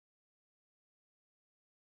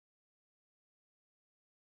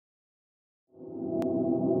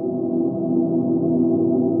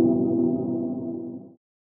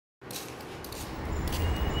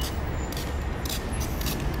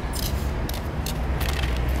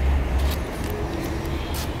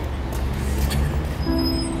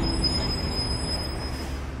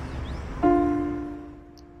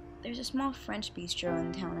a small French bistro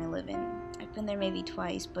in the town I live in. I've been there maybe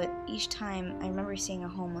twice, but each time I remember seeing a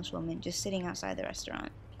homeless woman just sitting outside the restaurant.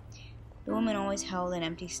 The woman always held an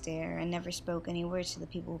empty stare and never spoke any words to the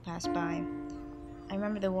people who passed by. I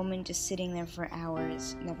remember the woman just sitting there for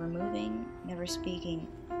hours, never moving, never speaking,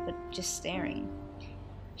 but just staring.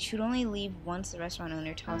 She would only leave once the restaurant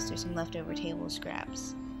owner tossed her some leftover table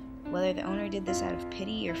scraps. Whether the owner did this out of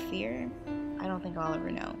pity or fear, I don't think I'll ever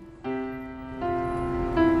know.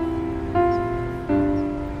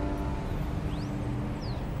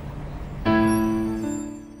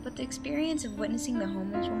 But the experience of witnessing the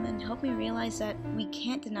homeless woman helped me realize that we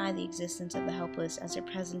can't deny the existence of the helpless as their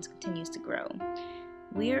presence continues to grow.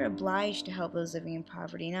 We are obliged to help those living in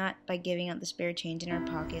poverty, not by giving up the spare change in our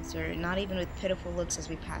pockets, or not even with pitiful looks as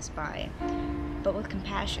we pass by, but with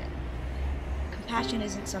compassion. Compassion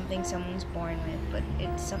isn't something someone's born with, but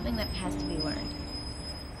it's something that has to be learned.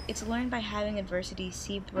 It's learned by having adversity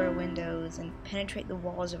seep through our windows and penetrate the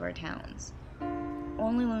walls of our towns.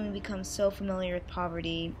 Only when we become so familiar with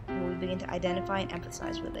poverty will we begin to identify and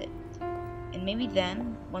empathize with it. And maybe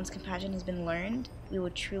then, once compassion has been learned, we will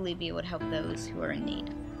truly be able to help those who are in need.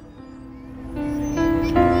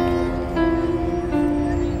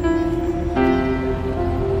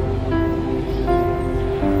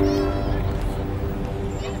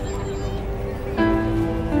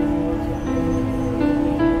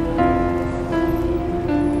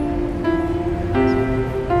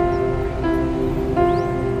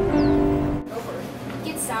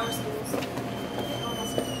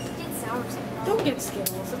 Don't get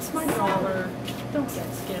Skittles. It's my dollar. Don't get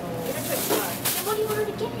Skittles. Then what do you want her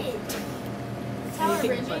to get? Tell her,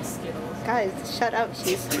 Bridgette. Skittles. Guys, shut up.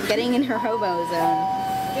 She's getting in her hobo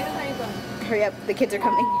zone. Get a rainbow. Hurry up, the kids are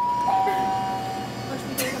coming.